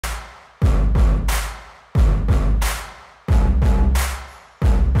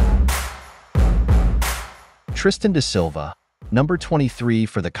Tristan da Silva, number 23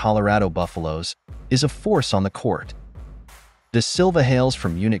 for the Colorado Buffaloes, is a force on the court. Da Silva hails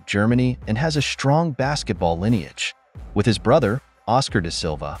from Munich, Germany, and has a strong basketball lineage, with his brother, Oscar da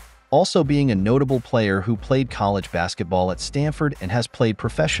Silva, also being a notable player who played college basketball at Stanford and has played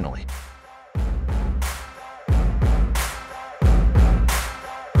professionally.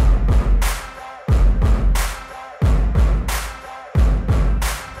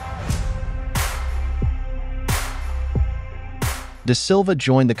 Da Silva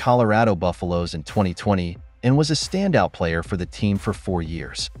joined the Colorado Buffaloes in 2020 and was a standout player for the team for 4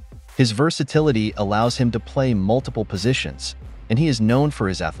 years. His versatility allows him to play multiple positions, and he is known for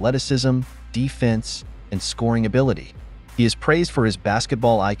his athleticism, defense, and scoring ability. He is praised for his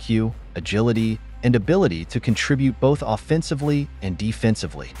basketball IQ, agility, and ability to contribute both offensively and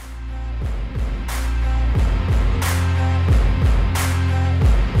defensively.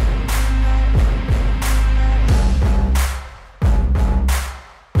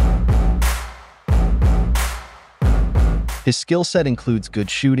 His skill set includes good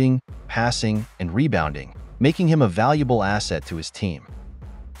shooting, passing, and rebounding, making him a valuable asset to his team.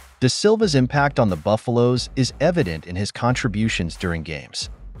 Da Silva's impact on the Buffaloes is evident in his contributions during games.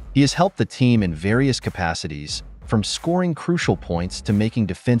 He has helped the team in various capacities, from scoring crucial points to making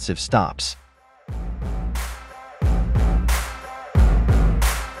defensive stops.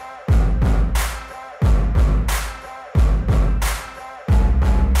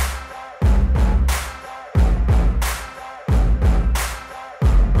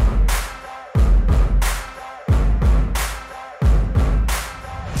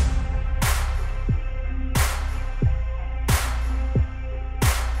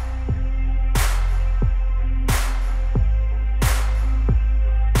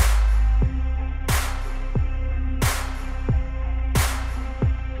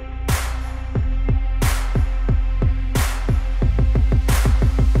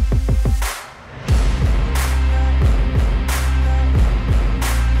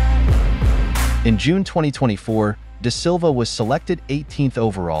 In June 2024, Da Silva was selected 18th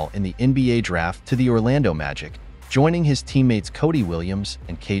overall in the NBA draft to the Orlando Magic, joining his teammates Cody Williams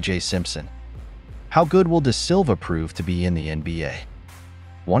and KJ Simpson. How good will Da Silva prove to be in the NBA?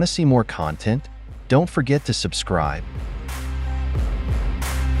 Want to see more content? Don't forget to subscribe.